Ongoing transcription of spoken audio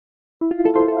Welcome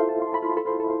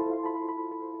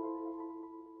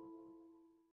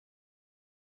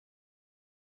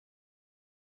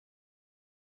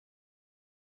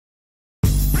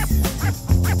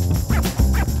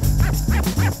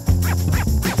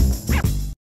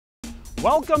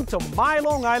to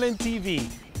MyLITV.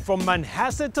 From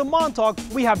Manhasset to Montauk,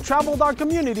 we have traveled our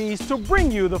communities to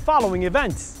bring you the following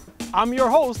events. I'm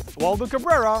your host, Waldo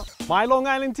Cabrera.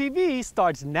 MyLITV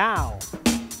starts now.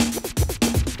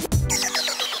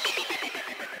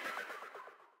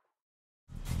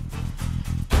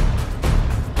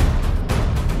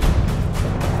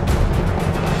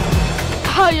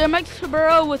 Hi, I'm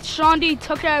Cabrera with Sean D.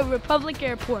 Tucker at Republic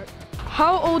Airport.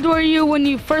 How old were you when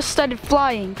you first started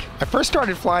flying? I first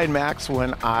started flying Max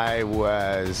when I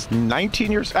was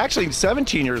 17 years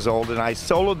old, and I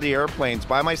soloed the airplanes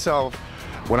by myself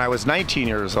when I was 19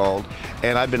 years old,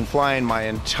 and I've been flying my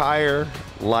entire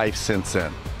life since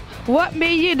then. What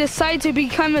made you decide to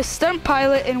become a stunt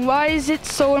pilot, and why is it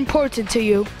so important to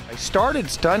you? I started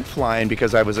stunt flying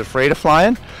because I was afraid of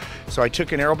flying, so I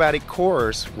took an aerobatic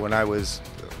course when I was,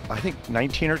 I think,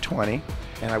 19 or 20.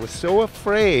 And I was so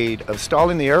afraid of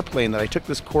stalling the airplane that I took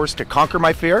this course to conquer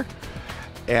my fear.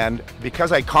 And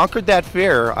because I conquered that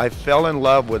fear, I fell in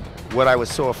love with what I was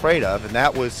so afraid of, and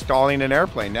that was stalling an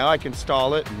airplane. Now I can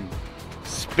stall it and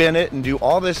spin it and do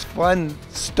all this fun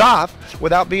stuff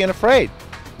without being afraid.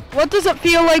 What does it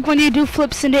feel like when you do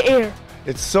flips in the air?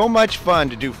 It's so much fun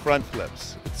to do front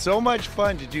flips. It's so much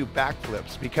fun to do back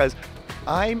flips because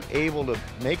I'm able to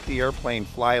make the airplane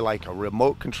fly like a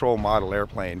remote control model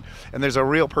airplane, and there's a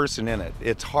real person in it.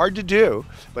 It's hard to do,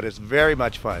 but it's very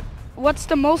much fun. What's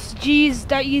the most G's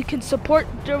that you can support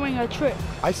during a trip?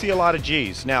 I see a lot of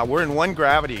G's. Now, we're in 1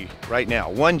 gravity right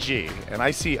now, 1 G, and I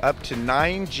see up to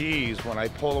 9 G's when I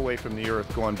pull away from the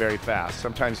earth going very fast,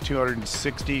 sometimes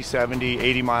 260, 70,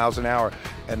 80 miles an hour.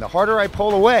 And the harder I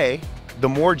pull away, the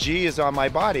more G is on my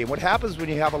body. And what happens when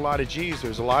you have a lot of G's,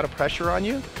 there's a lot of pressure on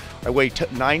you. I weigh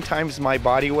 9 times my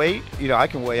body weight. You know, I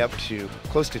can weigh up to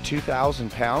close to 2,000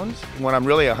 pounds when I'm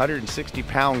really a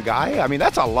 160-pound guy. I mean,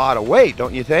 that's a lot of weight,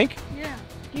 don't you think? Yeah.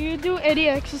 Do you do any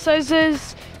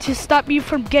exercises to stop you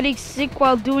from getting sick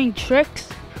while doing tricks?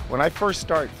 When I first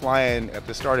start flying at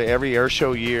the start of every air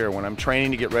show year, when I'm training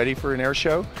to get ready for an air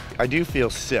show, I do feel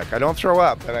sick. I don't throw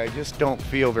up, but I just don't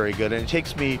feel very good. And it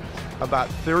takes me about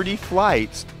 30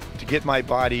 flights to get my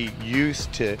body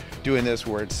used to doing this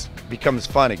where it becomes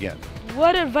fun again.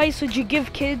 What advice would you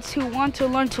give kids who want to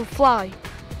learn to fly?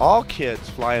 All kids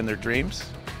fly in their dreams.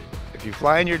 If you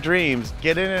fly in your dreams,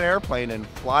 get in an airplane and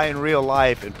fly in real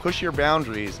life and push your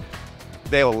boundaries,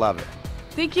 they will love it.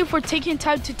 Thank you for taking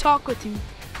time to talk with me.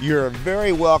 You're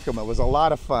very welcome. It was a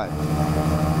lot of fun.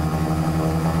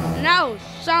 Now,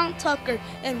 Sean Tucker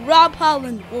and Rob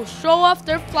Holland will show off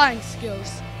their flying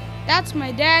skills. That's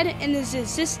my dad and his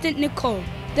assistant Nicole.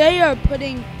 They are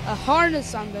putting a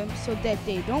harness on them so that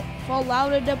they don't fall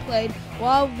out of the plane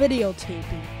while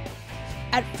videotaping.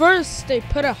 At first, they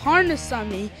put a harness on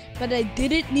me, but I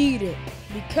didn't need it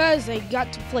because I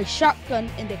got to fly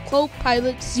shotgun in the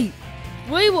co-pilot seat.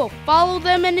 We will follow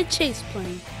them in a chase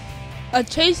plane. A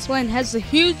chase plane has a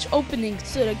huge opening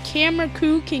so the camera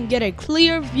crew can get a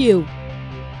clear view.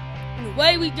 And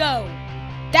away we go.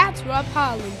 That's Rob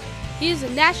Holland. He is a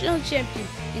national champion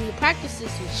and he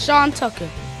practices with Sean Tucker.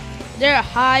 They're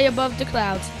high above the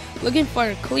clouds, looking for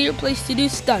a clear place to do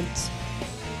stunts.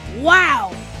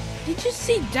 Wow! Did you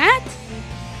see that?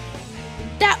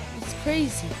 That was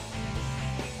crazy.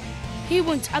 He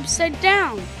went upside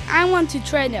down. I want to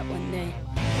try that one day.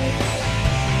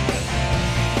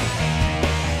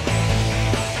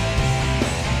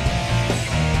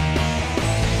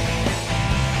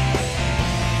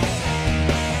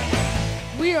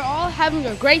 We are all having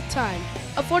a great time.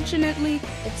 Unfortunately,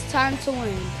 it's time to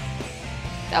land.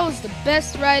 That was the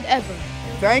best ride ever.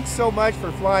 Thanks so much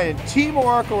for flying Team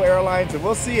Oracle Airlines, and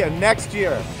we'll see you next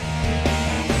year.